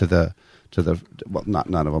made it to the well, not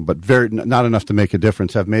none of them, but not enough to make a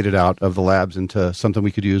difference. Have made it out of the labs into something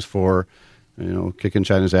we could use for, kicking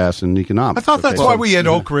China's ass in economics. I thought that's why we had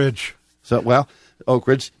Oak Ridge. So Oak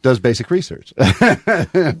Ridge does basic research.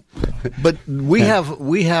 But we have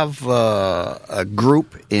a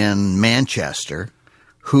group in Manchester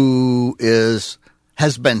who has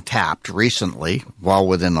been tapped recently,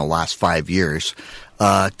 within the last 5 years,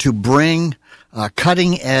 to bring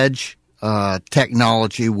cutting edge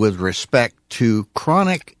technology with respect to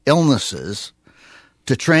chronic illnesses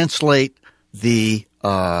to translate the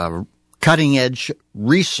cutting edge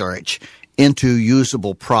research into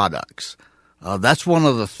usable products. That's one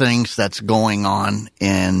of the things that's going on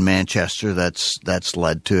in Manchester that's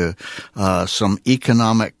led to some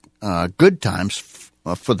economic good times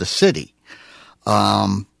for the city.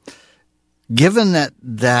 Given that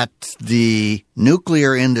the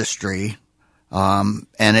nuclear industry and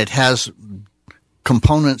it has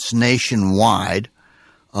components nationwide,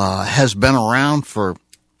 has been around for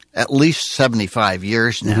at least 75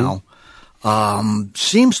 years now.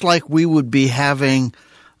 Seems like we would be having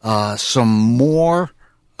some more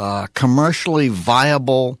commercially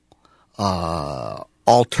viable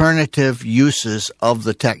alternative uses of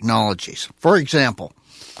the technologies. For example,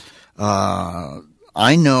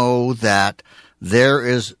 I know that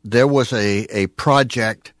there was a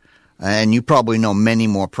project, and you probably know many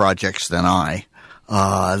more projects than I,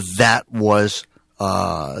 that was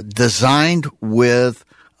designed with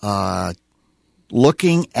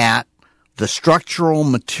looking at the structural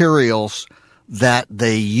materials that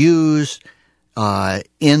they use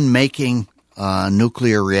in making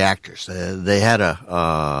nuclear reactors. They had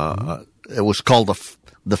it was called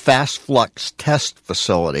the Fast Flux Test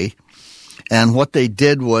Facility, and what they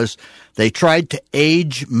did was they tried to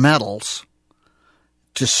age metals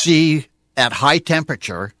to see at high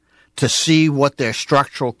temperature to see what their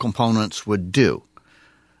structural components would do.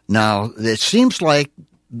 Now, it seems like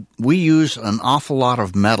we use an awful lot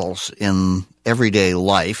of metals in everyday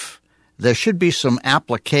life. There should be some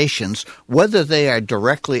applications, whether they are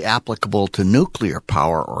directly applicable to nuclear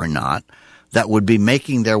power or not, that would be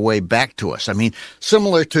making their way back to us. I mean,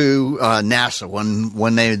 similar to NASA,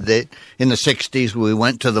 when they in the 60s we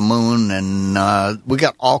went to the moon, and we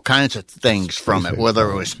got all kinds of things from it, whether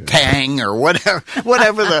it was Tang or whatever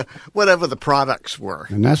the products were.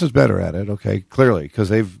 And NASA's better at it, okay, clearly, because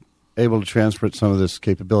they've able to transfer some of this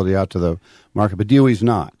capability out to the market, but DOE's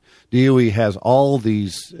not. DOE has all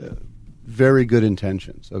these very good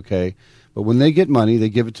intentions, okay? But when they get money, they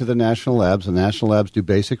give it to the national labs. The national labs do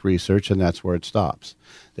basic research, and that's where it stops.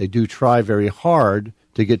 They do try very hard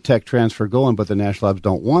to get tech transfer going, but the national labs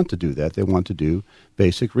don't want to do that. They want to do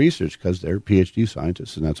basic research because they're PhD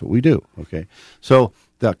scientists, and that's what we do, okay? So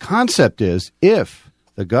the concept is if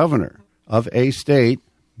the governor of a state,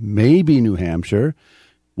 maybe New Hampshire,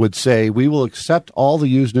 would say, we will accept all the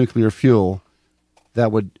used nuclear fuel,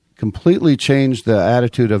 that would completely change the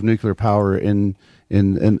attitude of nuclear power in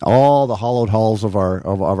all the hollowed halls of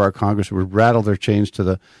our Congress. It would rattle their chains to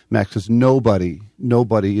the max because nobody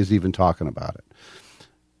is even talking about it.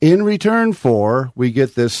 In return for, we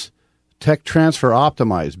get this tech transfer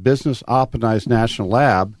optimized, business optimized national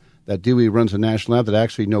lab that DOE runs a national lab that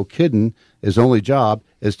actually, no kidding, his only job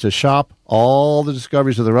is to shop all the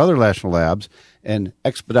discoveries of their other national labs and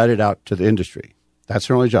expedite it out to the industry. That's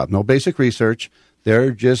their only job. No basic research.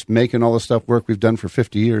 They're just making all the stuff work we've done for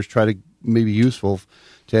 50 years, try to maybe useful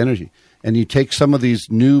to energy. And you take some of these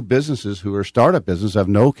new businesses who are startup businesses, have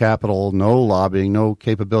no capital, no lobbying, no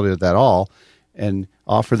capability of that all, and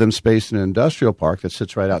offer them space in an industrial park that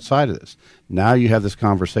sits right outside of this. Now you have this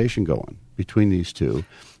conversation going between these two,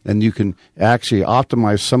 and you can actually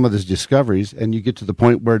optimize some of these discoveries, and you get to the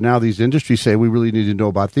point where now these industries say, we really need to know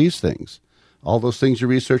about these things. All those things you're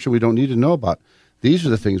researching we don't need to know about. These are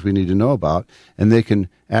the things we need to know about, and they can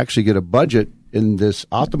actually get a budget in this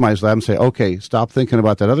optimized lab and say, okay, stop thinking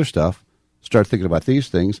about that other stuff, start thinking about these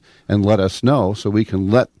things, and let us know so we can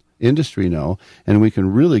let industry know, and we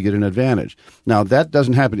can really get an advantage. Now, that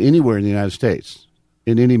doesn't happen anywhere in the United States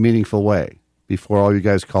in any meaningful way before all you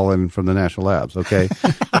guys call in from the national labs, okay?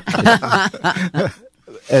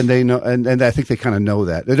 And they know, and I think they kind of know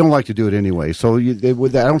that. They don't like to do it anyway, so I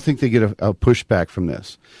don't think they get a pushback from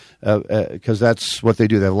this. Because that's what they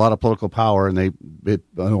do. They have a lot of political power, and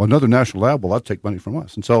another national lab will take money from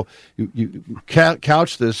us. And so you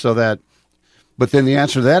couch this so that, but then the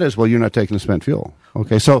answer to that is, well, you're not taking the spent fuel.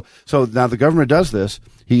 Okay, so now the government does this.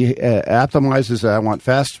 He optimizes. I want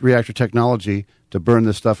fast reactor technology to burn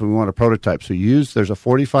this stuff, and we want a prototype. So there's a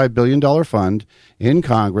 $45 billion fund in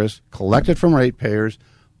Congress collected from ratepayers,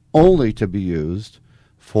 only to be used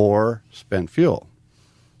for spent fuel.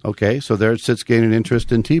 Okay, so there it sits gaining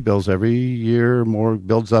interest in T-bills every year. More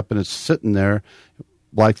builds up, and it's sitting there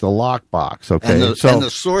like the lockbox. Okay, and the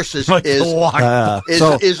source is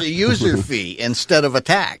a user fee instead of a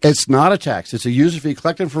tax. It's not a tax. It's a user fee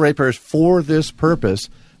collected for ratepayers for this purpose.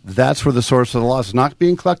 That's where the source of the loss is not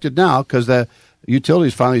being collected now because the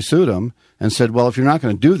utilities finally sued them and said, well, if you're not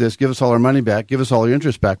going to do this, give us all our money back, give us all your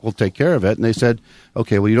interest back, we'll take care of it. And they said,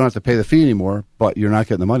 okay, well, you don't have to pay the fee anymore, but you're not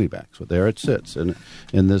getting the money back. So there it sits in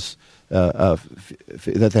this that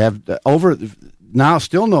they have over now.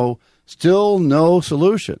 Still no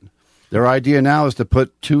solution. Their idea now is to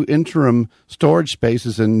put 2 interim storage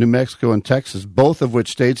spaces in New Mexico and Texas, both of which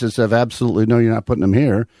states have absolutely no, you're not putting them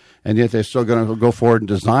here. And yet they're still going to go forward and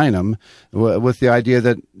design them with the idea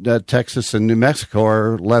that Texas and New Mexico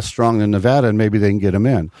are less strong than Nevada, and maybe they can get them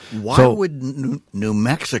in. Why would New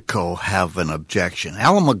Mexico have an objection?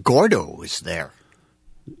 Alamogordo is there.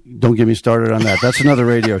 Don't get me started on that. That's another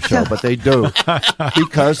radio show, but they do.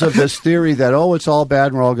 Because of this theory that, it's all bad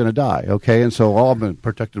and we're all going to die, okay? And so I've been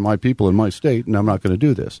protecting my people in my state, and I'm not going to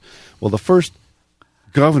do this. Well, the first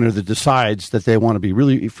governor that decides that they want to be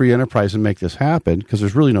really free enterprise and make this happen, because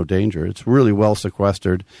there's really no danger. It's really well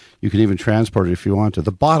sequestered. You can even transport it if you want to.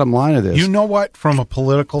 The bottom line of this... You know what? From a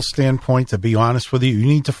political standpoint, to be honest with you, you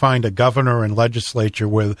need to find a governor and legislature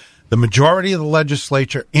where the majority of the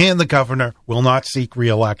legislature and the governor will not seek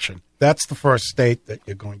re-election. That's the first state that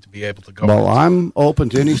you're going to be able to go Well, into. I'm open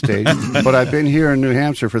to any state, but I've been here in New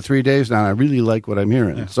Hampshire for 3 days now, and I really like what I'm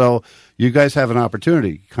hearing. Yeah. So you guys have an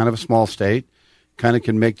opportunity, kind of a small state, kind of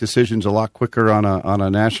can make decisions a lot quicker on a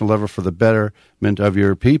national level for the betterment of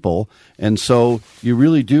your people. And so you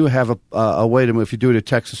really do have a way to move. If you do it in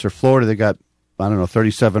Texas or Florida, they got,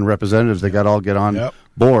 37 representatives. They got all get on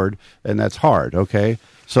board, and that's hard, okay?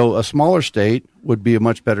 So a smaller state would be a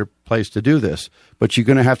much better place to do this. But you're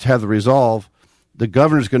going to have the resolve. The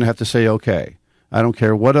governor's going to have to say, okay, I don't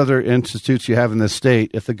care what other institutes you have in this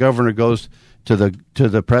state. If the governor goes to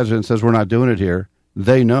the president and says, we're not doing it here,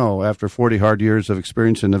 they know after 40 hard years of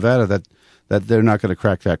experience in Nevada that they're not going to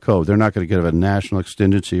crack that code. They're not going to get a national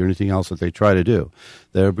exigency or anything else that they try to do.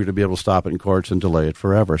 They're going to be able to stop it in courts and delay it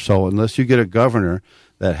forever. So unless you get a governor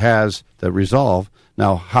that has the resolve,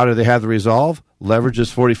 now how do they have the resolve?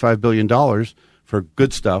 Leverages $45 billion for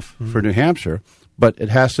good stuff for New Hampshire, but it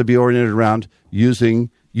has to be oriented around using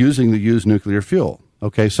the used nuclear fuel.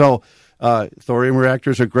 Okay, so thorium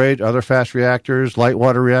reactors are great. Other fast reactors, light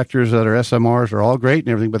water reactors that are SMRs are all great and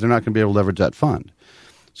everything, but they're not going to be able to leverage that fund.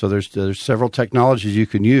 So there's several technologies you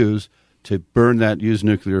can use to burn that used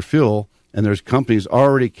nuclear fuel, and there's companies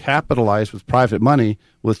already capitalized with private money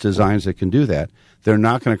with designs that can do that. They're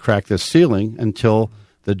not going to crack this ceiling until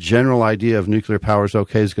the general idea of nuclear power is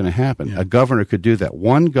okay is going to happen. Yeah. A governor could do that.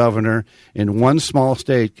 One governor in one small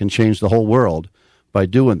state can change the whole world by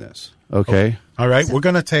doing this. Okay? All right, we're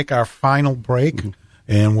going to take our final break,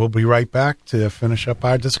 and we'll be right back to finish up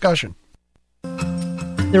our discussion.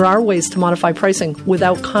 There are ways to modify pricing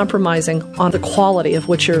without compromising on the quality of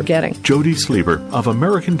what you're getting. Jody Sleeper of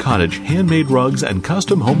American Cottage Handmade Rugs and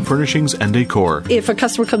Custom Home Furnishings and Decor. If a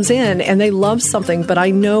customer comes in and they love something, but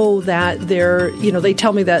I know that they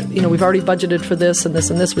tell me that, we've already budgeted for this and this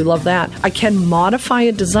and this, we love that. I can modify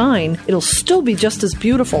a design. It'll still be just as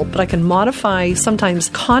beautiful, but I can modify sometimes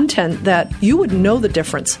content that you wouldn't know the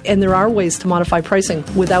difference. And there are ways to modify pricing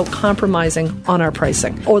without compromising on our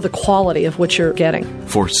pricing or the quality of what you're getting.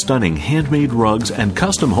 For stunning handmade rugs and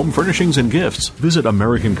custom home furnishings and gifts, visit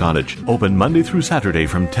American Cottage. Open Monday through Saturday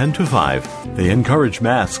from 10 to 5. They encourage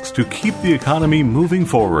masks to keep the economy moving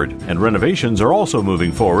forward, and renovations are also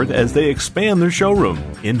moving forward as they expand their showroom.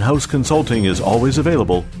 In-house consulting is always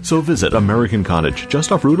available, so visit American Cottage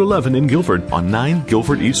just off Route 11 in Guilford on 9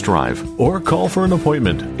 Guilford East Drive, or call for an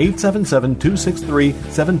appointment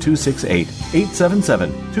 877-263-7268,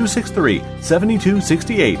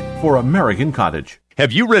 877-263-7268 for American Cottage.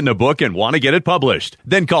 Have you written a book and want to get it published?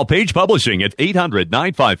 Then call Page Publishing at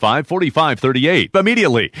 800-955-4538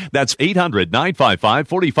 immediately. That's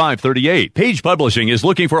 800-955-4538. Page Publishing is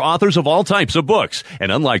looking for authors of all types of books. And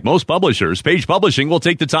unlike most publishers, Page Publishing will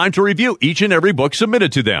take the time to review each and every book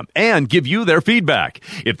submitted to them and give you their feedback.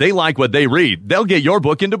 If they like what they read, they'll get your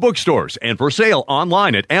book into bookstores and for sale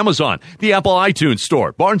online at Amazon, the Apple iTunes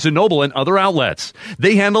Store, Barnes & Noble, and other outlets.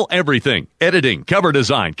 They handle everything: editing, cover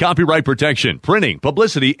design, copyright protection, printing,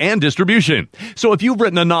 publicity, and distribution. So if you've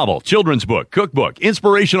written a novel, children's book, cookbook,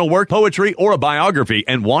 inspirational work, poetry, or a biography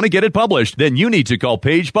and want to get it published, then you need to call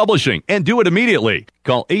Page Publishing and do it immediately.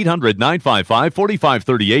 Call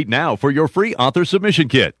 800-955-4538 now for your free author submission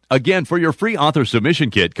kit. Again, for your free author submission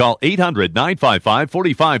kit, call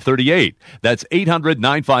 800-955-4538. That's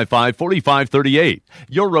 800-955-4538.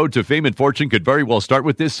 Your road to fame and fortune could very well start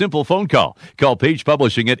with this simple phone call. Call Page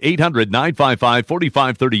Publishing at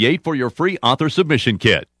 800-955-4538 for your free author submission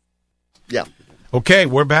kit. Yeah. Okay,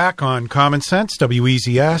 we're back on Common Sense,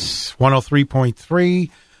 WEZS 103.3,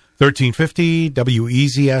 1350,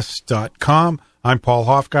 WEZS.com. I'm Paul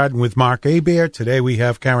Hofgarden with Mark Hebert. Today we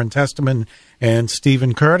have Karen Testerman and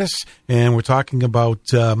Stephen Curtis, and we're talking about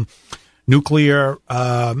spent nuclear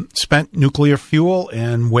fuel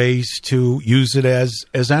and ways to use it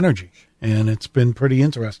as energy. And it's been pretty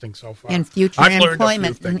interesting so far. And future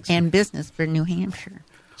employment and business for New Hampshire.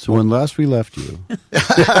 So when last we left you,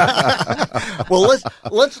 well,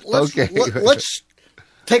 let's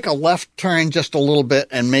take a left turn just a little bit,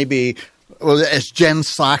 and maybe, as Jen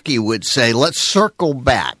Psaki would say, let's circle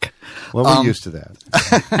back. Well, we're used to that.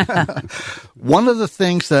 One of the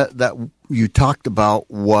things that you talked about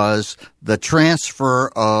was the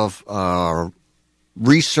transfer of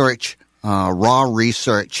research, raw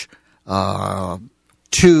research,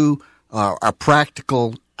 to a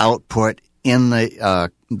practical output in the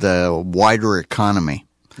wider economy.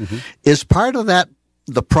 Mm-hmm. Is part of that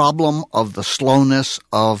the problem of the slowness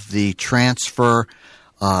of the transfer?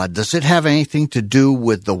 Does it have anything to do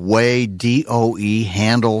with the way DOE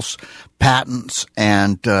handles patents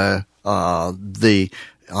and the IP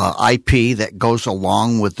that goes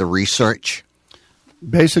along with the research?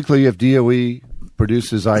 Basically, if DOE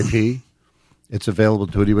produces IP, it's available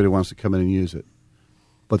to anybody who wants to come in and use it.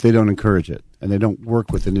 But they don't encourage it, and they don't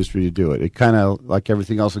work with industry to do it. It kind of, like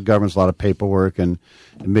everything else in government, is a lot of paperwork and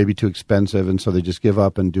maybe too expensive, and so they just give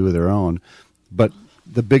up and do their own. But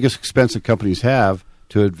the biggest expense that companies have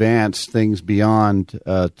to advance things beyond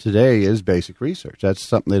today is basic research. That's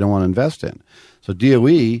something they don't want to invest in. So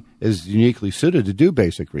DOE is uniquely suited to do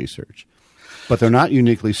basic research, but they're not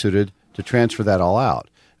uniquely suited to transfer that all out.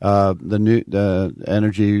 The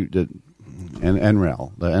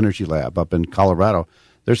NREL, the Energy Lab up in Colorado,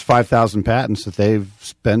 there's 5,000 patents that they've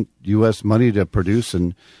spent U.S. money to produce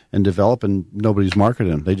and develop, and nobody's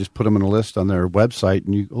marketing them. They just put them in a list on their website,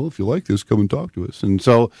 and if you like this, come and talk to us. And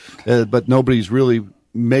so, but nobody's really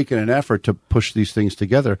making an effort to push these things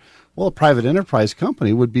together. Well, a private enterprise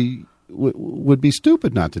company would be would be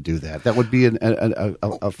stupid not to do that. That would be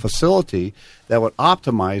a facility that would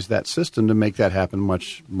optimize that system to make that happen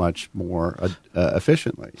much more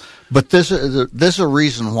efficiently. But there's a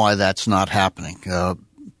reason why that's not happening.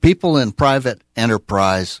 People in private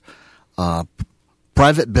enterprise,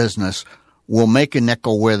 private business, will make a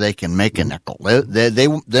nickel where they can make a nickel.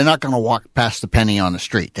 They're not going to walk past the penny on the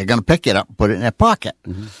street. They're going to pick it up and put it in their pocket.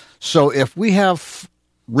 Mm-hmm. So if we have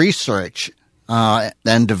research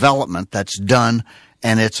and development that's done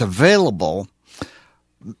and it's available,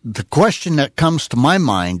 the question that comes to my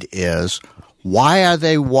mind is, why are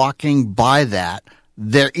they walking by that?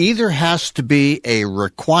 There either has to be a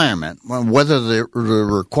requirement, whether the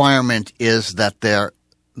requirement is that there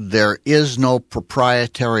is no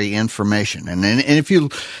proprietary information. And if you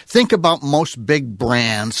think about most big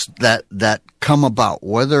brands that come about,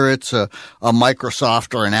 whether it's a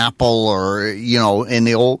Microsoft or an Apple or,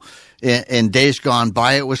 in days gone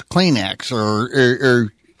by, it was Kleenex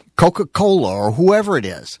or Coca-Cola or whoever it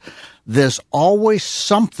is. There's always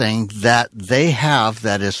something that they have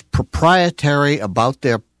that is proprietary about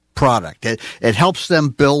their product. It helps them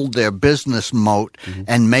build their business moat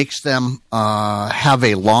and makes them have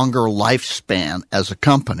a longer lifespan as a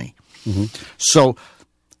company. Mm-hmm. So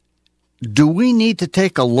do we need to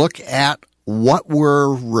take a look at what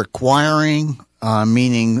we're requiring,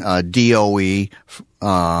 meaning DOE,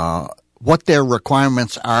 what their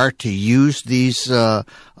requirements are to use these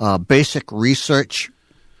basic research?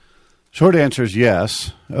 Short answer is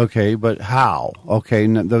yes. Okay, but how? Okay,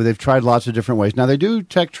 they've tried lots of different ways. Now, they do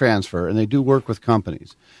tech transfer, and they do work with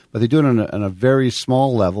companies, but they do it on a very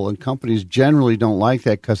small level, and companies generally don't like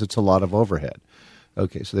that because it's a lot of overhead.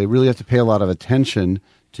 Okay, so they really have to pay a lot of attention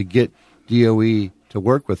to get DOE to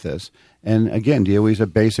work with this. And again, DOE is a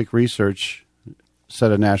basic research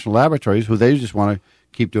set of national laboratories who they just want to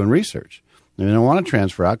keep doing research. They don't want to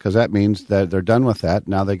transfer out because that means that they're done with that.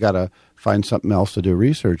 Now they got to find something else to do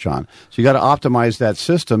research on. So you got to optimize that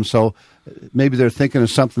system. So maybe they're thinking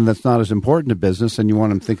of something that's not as important to business, and you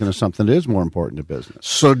want them thinking of something that is more important to business.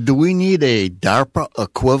 So do we need a DARPA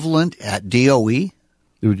equivalent at DOE?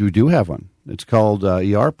 We do have one. It's called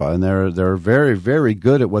EARPA, and they're very, very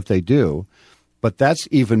good at what they do. But that's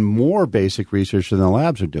even more basic research than the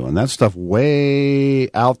labs are doing. That stuff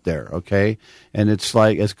way out there, okay? And it's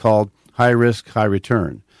called high risk, high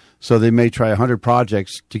return. So they may try 100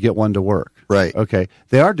 projects to get one to work. Right. Okay.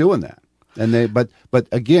 They are doing that. And but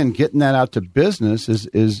again, getting that out to business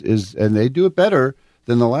is and they do it better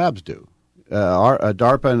than the labs do.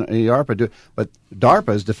 DARPA and EARPA do, but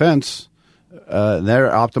DARPA is defense.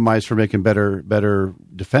 They're optimized for making better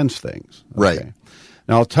defense things. Okay? Right.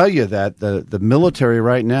 Now I'll tell you that the military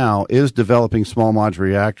right now is developing small modular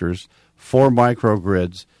reactors for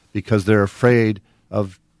microgrids because they're afraid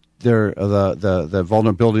of the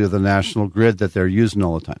vulnerability of the national grid that they're using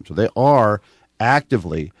all the time. So they are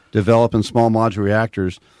actively developing small modular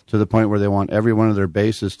reactors to the point where they want every one of their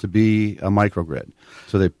bases to be a microgrid.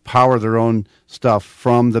 So they power their own stuff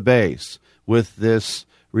from the base with this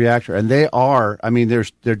reactor. And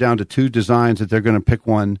they're down to 2 designs that they're going to pick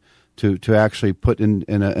one to actually put in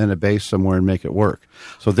a base somewhere and make it work.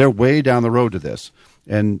 So they're way down the road to this.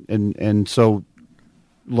 And so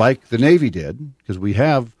like the Navy did, because we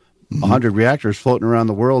have 100 reactors floating around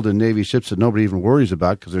the world in Navy ships that nobody even worries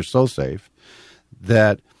about because they're so safe,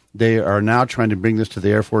 that they are now trying to bring this to the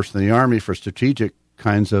Air Force and the Army for strategic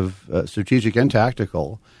kinds of strategic and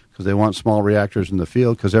tactical, because they want small reactors in the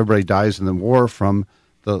field because everybody dies in the war from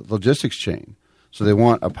the logistics chain. So they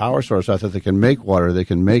want a power source out there that can make water, they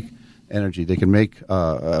can make energy, they can make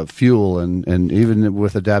fuel, and even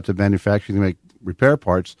with adaptive manufacturing, they make repair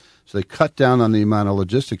parts. So they cut down on the amount of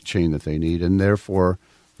logistics chain that they need, and therefore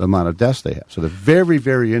the amount of deaths they have. So they're very,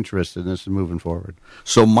 very interested in this and moving forward.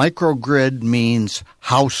 So microgrid means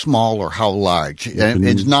how small or how large?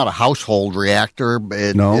 It's not a household reactor.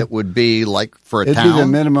 It would be like for a town? It'd be the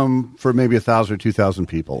minimum for maybe 1,000 or 2,000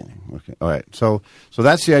 people. Okay. All right. So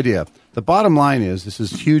that's the idea. The bottom line is this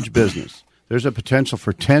is huge business. There's a potential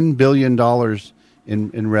for $10 billion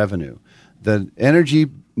in revenue. The energy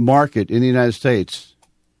market in the United States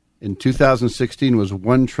in 2016 was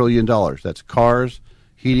 $1 trillion. That's cars,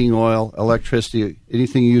 heating oil, electricity,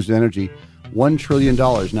 anything you use in energy, $1 trillion.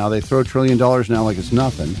 Now, they throw $1 trillion now like it's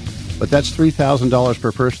nothing, but that's $3,000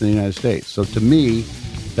 per person in the United States. So to me,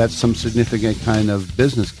 that's some significant kind of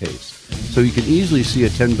business case. So you can easily see a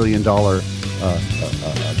 $10 billion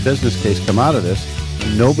business case come out of this.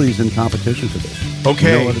 Nobody's in competition for this.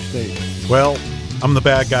 Okay. No other state. Well, I'm the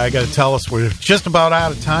bad guy. I got to tell us we're just about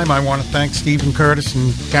out of time. I want to thank Stephen Curtis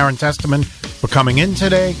and Karen Testament for coming in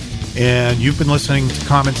today. And you've been listening to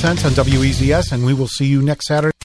Common Sense on WEZS, and we will see you next Saturday.